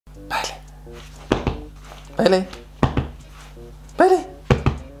Bailey. Bailey. Bailey.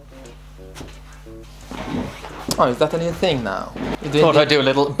 Oh, is that a new thing now? Thought I'd do a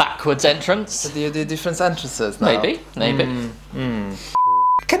little backwards entrance. Do you do different entrances now? Maybe.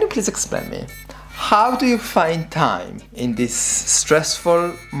 Can you please explain me? How do you find time in this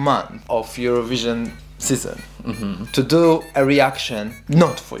stressful month of Eurovision season to do a reaction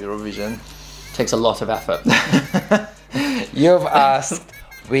not for Eurovision? Takes a lot of effort. You've asked,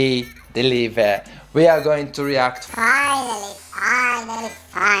 we deliver. We are going to react. Finally.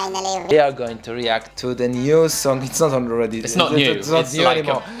 We are going to react to the new song. It's not already. It's not new. It's not new like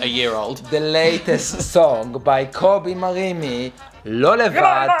anymore. a year old. The latest song by Kobi Marimi,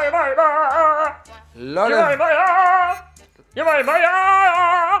 Levad.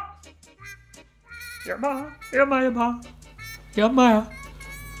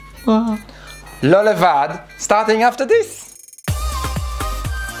 Levad, starting after this.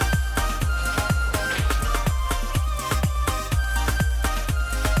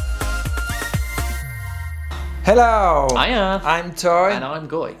 Hello! Hiya! I'm Toy. And I'm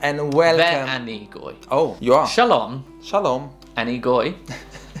Goy. And welcome. Ani Goy. Oh, you are? Shalom. Shalom. Ani Goy.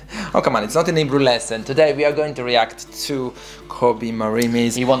 Oh, come on, it's not an Hebrew lesson. Today we are going to react to Kobi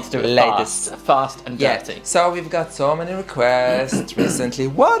Marimi's He wants to do it latest. fast and dirty. So we've got so many requests recently.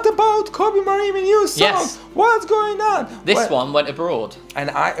 What about Kobi Marimi new song? Yes. What's going on? This one went abroad. And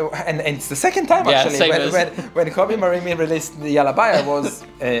it's the second time actually when Kobi Marimi released the Yalabai, I was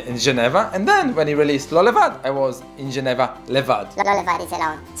in Geneva, and then when he released Levad, I was in Geneva, Levad. Levad is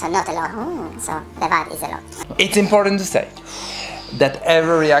alone, so not alone. So Levad is alone. It's important to say that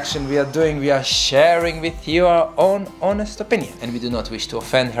every reaction we are doing, we are sharing with you our own honest opinion, and we do not wish to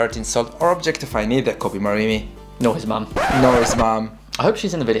offend, hurt, insult, or objectify neither Kobi Marimi Nor his mum. nor his mom. I hope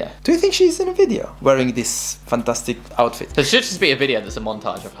she's in the video. Do you think she's in a video wearing this fantastic outfit? There should just be a video that's a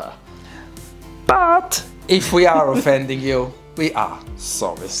montage of her. But if we are offending you, we are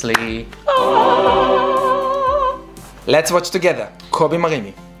sorry. Sleep. Let's watch together Kobi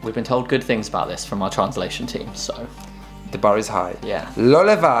Marimi. We've been told good things about this from our translation team, so... The bar is high. Yeah.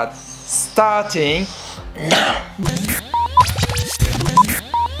 Levad starting now.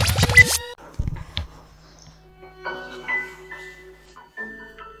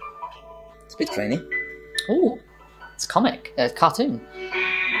 It's a bit grainy. Ooh, it's comic. It's cartoon.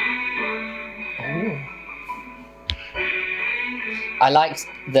 Ooh. I liked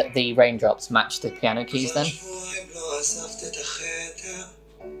that the raindrops matched the piano keys then.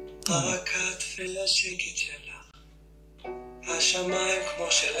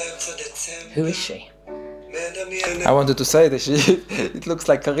 Who is she? I wanted to say that it looks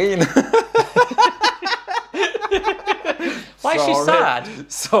like Karine. Why is she sad?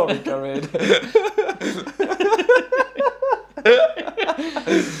 Sorry, Karine.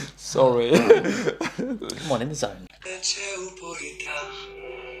 Sorry. Come on, in the zone.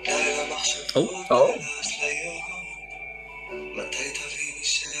 Oh.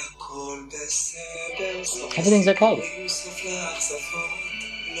 Everything's okay.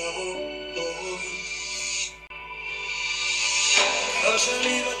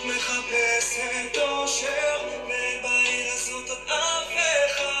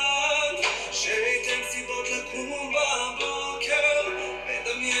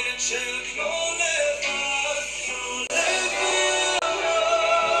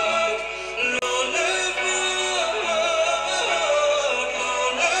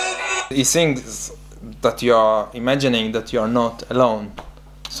 He sings that you are imagining that you are not alone,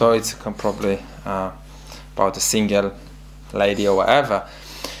 so it's probably about a single lady or whatever.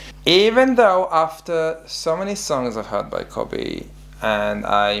 Even though after so many songs I've heard by Kobi and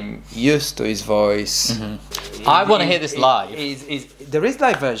I'm used to his voice, I want to hear this live. There is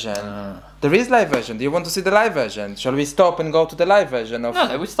live version. There is live version. Do you want to see the live version? Shall we stop and go to the live version of?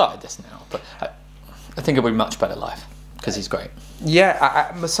 No, we started this now, but I think it'll be much better live because he's great.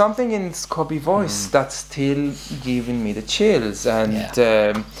 Yeah, something in Kobi voice that's still giving me the chills, and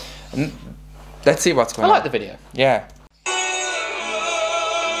let's see what's going on. I like the video. Yeah.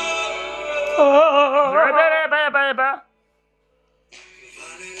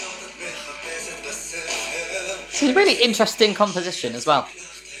 It's a really interesting composition as well.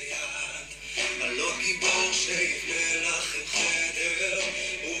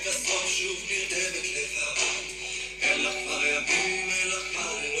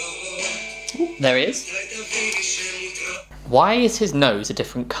 There he is. Why is his nose a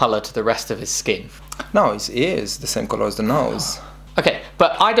different colour to the rest of his skin? No, his ear is the same colour as the nose. Okay,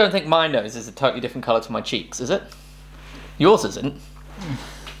 but I don't think my nose is a totally different colour to my cheeks, is it? Yours isn't.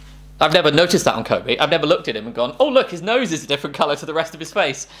 I've never noticed that on Kobi. I've never looked at him and gone, oh look, his nose is a different colour to the rest of his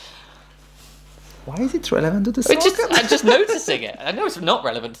face. Why is it relevant to the song? I'm just noticing it. I know it's not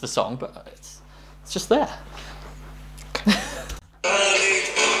relevant to the song, but it's just there.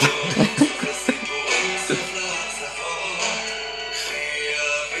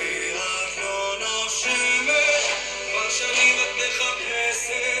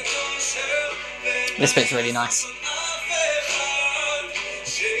 This bit's really nice.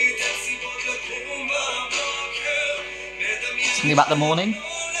 Something about the morning?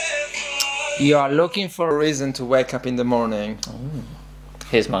 You are looking for a reason to wake up in the morning. Ooh.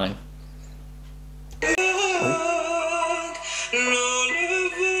 Here's mine.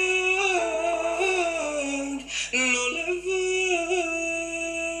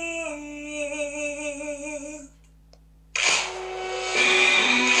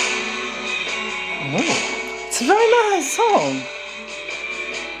 It's a very nice song.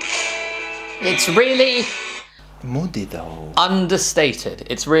 It's really moody though. Understated.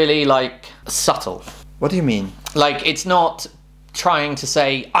 It's really like subtle. What do you mean? Like it's not trying to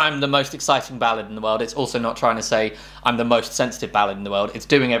say I'm the most exciting ballad in the world. It's also not trying to say I'm the most sensitive ballad in the world. It's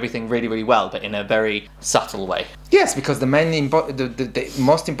doing everything really, really well, but in a very subtle way. Yes, because the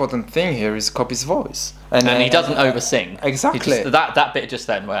most important thing here is Kobi's voice, and he doesn't over-sing. Exactly. That bit just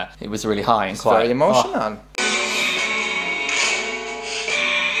then where it was really high and quiet. Very emotional.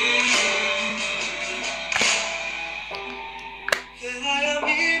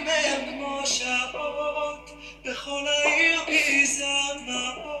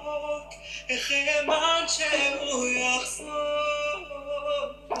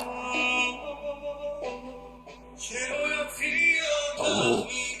 Oh.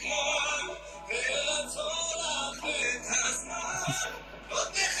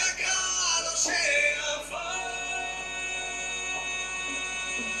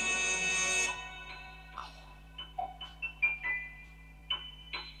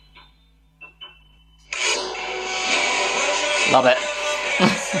 Love it.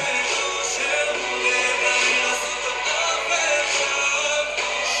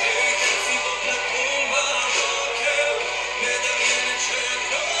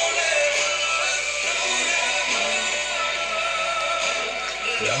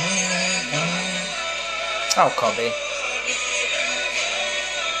 Oh, Kobi.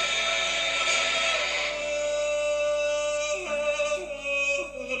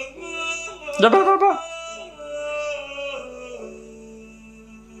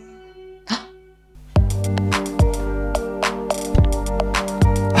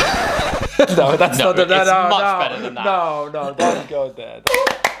 No, that's not the. It's much better than that. No, don't go there.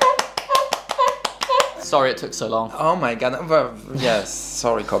 Sorry it took so long. Oh my god. Well, yes,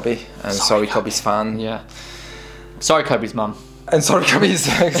 sorry Kobi, and sorry Kobi's fan. Yeah. Sorry Kobi's mum. And sorry Kobi's,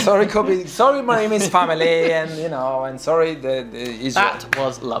 sorry Kobi, sorry Marimi's family, and you know, and sorry the Israel. That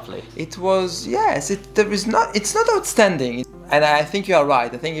was lovely. It was, yes. It's not outstanding, and I think you are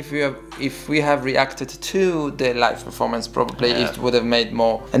right. I think if we have reacted to the live performance, probably it would have made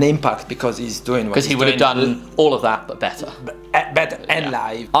more an impact because he's doing what. Because he would have done all of that, but better. Better and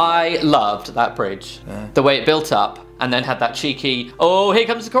live. I loved that bridge. The way it built up and then had that cheeky, oh, here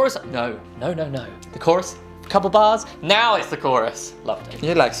comes the chorus. No. The chorus, couple bars, now it's the chorus. Loved it.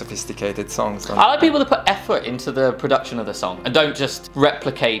 You like sophisticated songs, don't you? I like people that put effort into the production of the song and don't just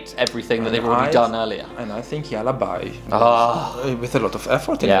replicate everything that they've already done earlier. And I think Lullaby with a lot of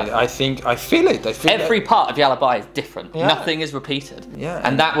effort in it. I feel it. Every part of Lullaby is different. Yeah. Nothing is repeated. Yeah.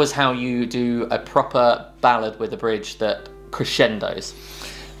 And that was how you do a proper ballad with a bridge that crescendos.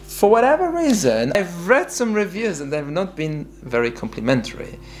 For whatever reason, I've read some reviews and they've not been very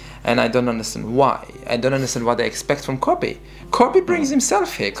complimentary. And I don't understand why. I don't understand what they expect from Kobi. Kobi brings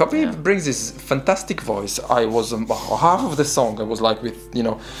himself here. Kobi brings this fantastic voice. I was half of the song. I was like with, you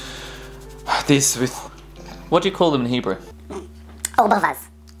know, this with. What do you call them in Hebrew? Or barvaz.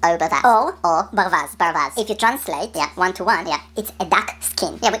 Or barvaz. If you translate, 1-to-1, it's a duck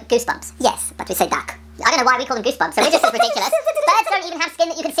skin. Yeah, with goosebumps. Yes, but we say duck. I don't know why we call them goosebumps, so we're just as ridiculous. Birds don't even have skin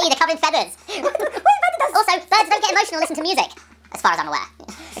that you can see, they're covered in feathers. Also, birds don't get emotional listening to music, as far as I'm aware.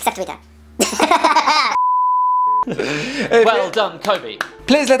 Except we do. Well done, Kobi.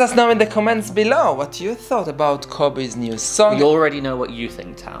 Please let us know in the comments below what you thought about Kobi's new song. We already know what you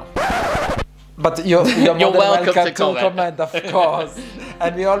think, Tal. But you're more welcome than to comment, of course.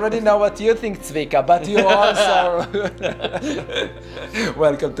 And we already know what you think, Zvika, but you also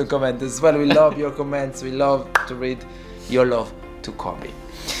welcome to comment as well. We love your comments. We love to read your love to Kobi.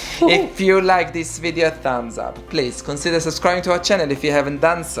 If you like this video, thumbs up. Please consider subscribing to our channel if you haven't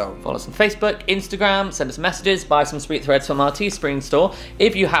done so. Follow us on Facebook, Instagram, send us messages, buy some sweet threads from our Teespring store.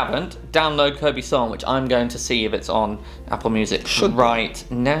 If you haven't, download Kobi's song, which I'm going to see if it's on Apple Music right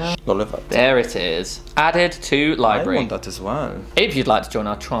now. Levad. There it is. Added to library. I want that as well. If you'd like to join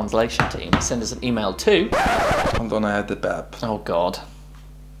our translation team, send us an email to... Hold on, I had the bab. Oh God.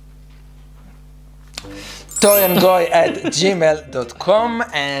 toyandgoy@gmail.com,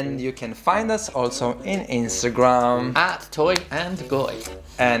 and you can find us also in Instagram At Toy and Goy.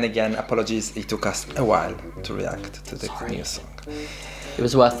 And again, apologies, it took us a while to react to the new song. It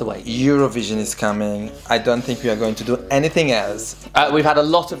was worth the wait. Eurovision is coming. I don't think we are going to do anything else. We've had a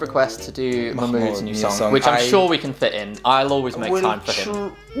lot of requests to do Mahmoud's new song, which I'm sure we can fit in. I'll always make time for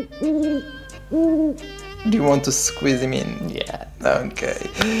him. Do you want to squeeze him in? Yeah. Okay.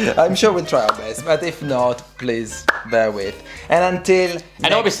 I'm sure we'll try our best, but if not, please bear with. And until...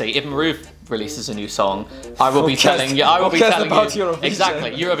 And obviously, if Maroof releases a new song, I will be telling you. about Eurovision.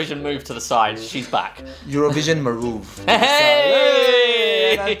 Exactly. Eurovision moved to the side. She's back. Eurovision Maroof.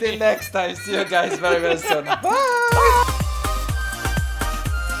 Hey! And until next time, see you guys very, very soon. Bye!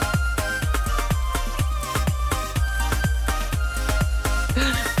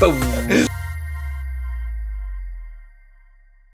 Boom.